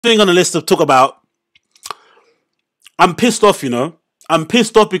thing on the list to talk about. I'm pissed off, you know. I'm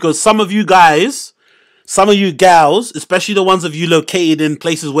pissed off because some of you guys, some of you gals, especially the ones of you located in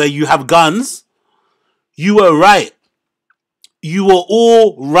places where you have guns, you were right. You were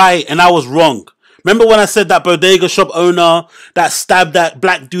all right and I was wrong. Remember when I said that bodega shop owner that stabbed that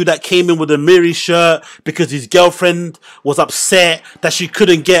black dude that came in with a Amiri shirt because his girlfriend was upset that she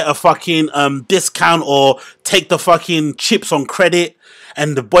couldn't get a fucking discount or take the fucking chips on credit,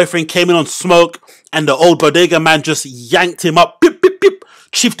 and the boyfriend came in on smoke and the old bodega man just yanked him up, beep, beep, beep,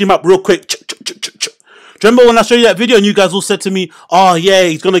 chiefed him up real quick. Do you remember when I showed you that video and you guys all said to me, oh yeah,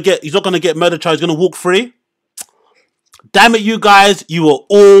 he's not gonna get murder charge, he's gonna walk free? Damn it, you guys, you were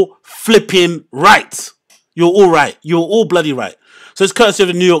all flipping right. You're all right. You're all bloody right. So it's courtesy of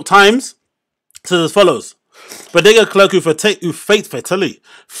the New York Times. It says as follows. Bodega clerk who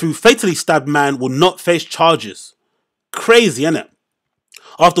fatally stabbed man will not face charges. Crazy, innit?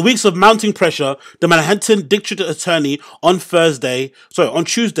 After weeks of mounting pressure, the Manhattan District Attorney on Tuesday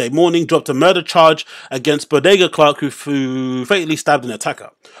morning dropped a murder charge against bodega clerk who fatally stabbed an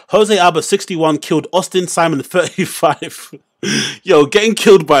attacker. Jose Albert, 61, killed Austin Simon, 35. Yo, getting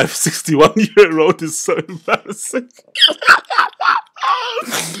killed by a 61-year-old is so embarrassing.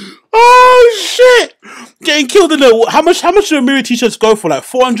 Oh shit! Getting killed in a how much do Amiri t-shirts go for? Like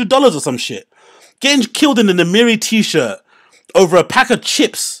 $400 or some shit. Getting killed in an Amiri t-shirt over a pack of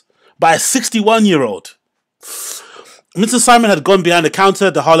chips by a 61-year-old. Mr. Simon had gone behind the counter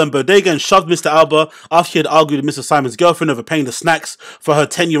at the Harlem Bodega and shoved Mr. Alba after he had argued with Mr. Simon's girlfriend over paying the snacks for her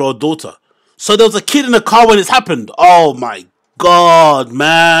 10-year-old daughter. So there was a kid in the car when this happened. Oh my God,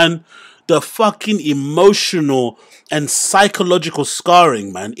 man. The fucking emotional and psychological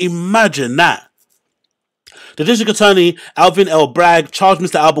scarring, man. Imagine that. The district attorney, Alvin L. Bragg, charged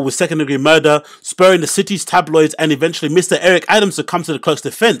Mr. Alba with second-degree murder, spurring the city's tabloids and eventually Mr. Eric Adams to come to the clerk's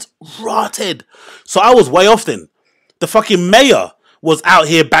defense. Rotted. So I was way off then. The fucking mayor was out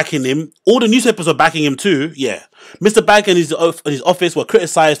here backing him. All the newspapers were backing him too. Yeah. Mr. Bragg and his office were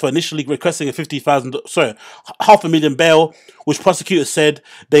criticised for initially requesting a $50,000 bail, which prosecutors said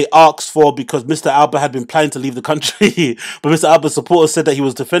they asked for because Mr. Alba had been planning to leave the country. But Mr. Alba's supporters said that he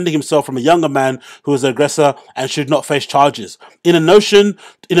was defending himself from a younger man who was the aggressor and should not face charges. In a motion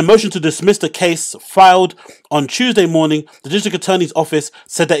to dismiss the case filed on Tuesday morning, the district attorney's office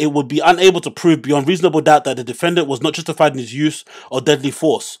said that it would be unable to prove beyond reasonable doubt that the defendant was not justified in his use of deadly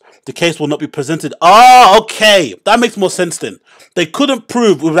force. The case will not be presented. Oh, okay. That makes more sense then. They couldn't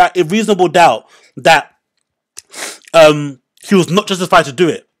prove without a reasonable doubt that he was not justified to do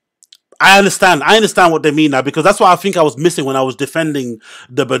it. I understand what they mean now, because that's what I think I was missing when I was defending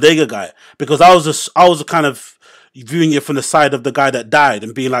the bodega guy. Because I was kind of viewing it from the side of the guy that died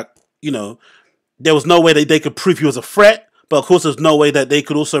and being like, you know, there was no way that they could prove he was a threat. But of course, there's no way that they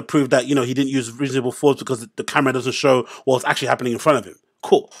could also prove that, you know, he didn't use reasonable force because the camera doesn't show what was actually happening in front of him.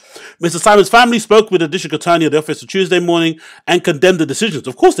 Cool. Mr. Simon's family spoke with the district attorney at the office on Tuesday morning and condemned the decisions.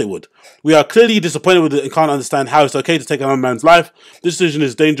 Of course they would. We are clearly disappointed with it and can't understand how it's okay to take another man's life. This decision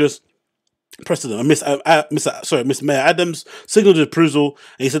is dangerous precedent. Miss Mayor Adams signaled his approval,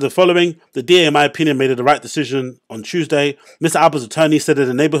 and he said the following: the DA, in my opinion, made the right decision on Tuesday. Mr. Alba's attorney said that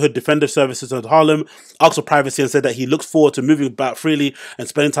the neighborhood defender services of Harlem asked for privacy and said that he looks forward to moving about freely and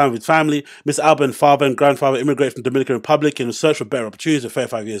spending time with family. Mr. Alba and father and grandfather immigrated from the Dominican Republic in search for better opportunities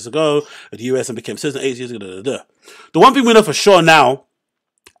 35 years ago at the US and became citizen 8 years ago. The one thing we know for sure now,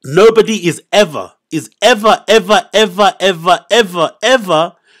 nobody is ever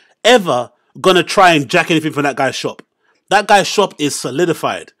gonna try and jack anything from that guy's shop. That guy's shop is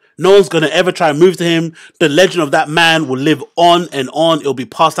solidified. No one's gonna ever try and move to him. The legend of that man will live on and on. It'll be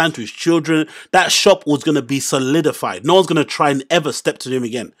passed down to his children. That shop was gonna be solidified. No one's gonna try and ever step to him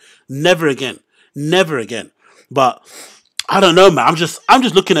again. Never again. Never again. But I don't know, man. I'm just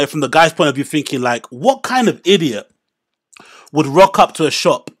looking at it from the guy's point of view, thinking like, what kind of idiot would rock up to a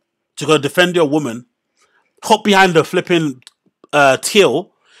shop to go defend your woman, hop behind the flipping till,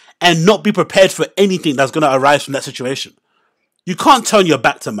 and not be prepared for anything that's going to arise from that situation? You can't turn your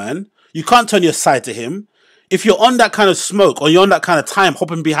back to man. You can't turn your side to him. If you're on that kind of smoke or you're on that kind of time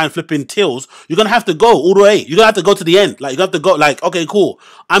hopping behind flipping tills, you're going to have to go all the way. You're going to have to go to the end. Like, you have to go like, okay, cool.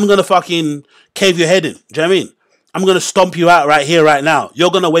 I'm going to fucking cave your head in. Do you know what I mean? I'm going to stomp you out right here, right now.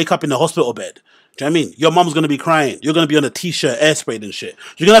 You're going to wake up in the hospital bed. Do you know what I mean? Your mom's going to be crying. You're going to be on a t-shirt, air sprayed and shit.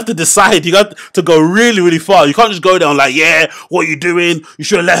 You're going to have to decide. You got to go really, really far. You can't just go down like, yeah, what are you doing? You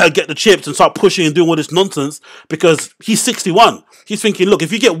should have let her get the chips and start pushing and doing all this nonsense, because he's 61. He's thinking, look,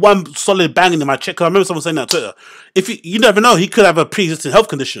 if you get one solid bang in my check, because I remember someone saying that on Twitter, if you never know, he could have a pre-existing health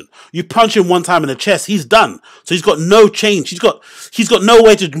condition. You punch him one time in the chest, he's done. So he's got no change. He's got no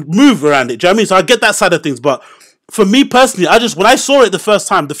way to move around it. Do you know what I mean? So I get that side of things, but for me personally, when I saw it the first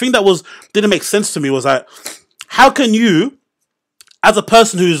time, the thing that didn't make sense to me was like, how can you, as a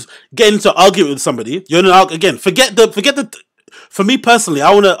person who's getting into an argument with somebody, you're in an argument again, forget the. For me personally,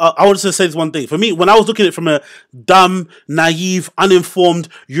 I want to say this one thing. For me, when I was looking at it from a dumb, naive, uninformed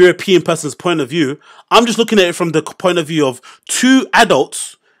European person's point of view, I'm just looking at it from the point of view of two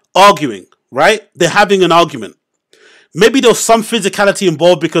adults arguing, right? They're having an argument. Maybe there was some physicality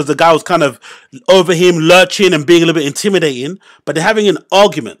involved because the guy was kind of over him, lurching and being a little bit intimidating, but they're having an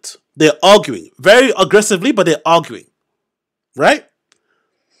argument. They're arguing very aggressively, but they're arguing, right?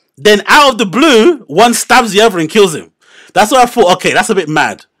 Then out of the blue, one stabs the other and kills him. That's what I thought. Okay, that's a bit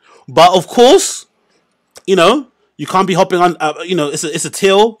mad. But of course, you can't be hopping on, it's a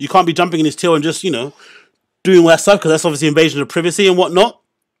tail. You can't be jumping in his tail and just, doing all that stuff, because that's obviously invasion of privacy and whatnot.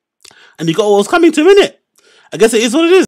 And you got what's coming to him, innit? I guess it is what it is.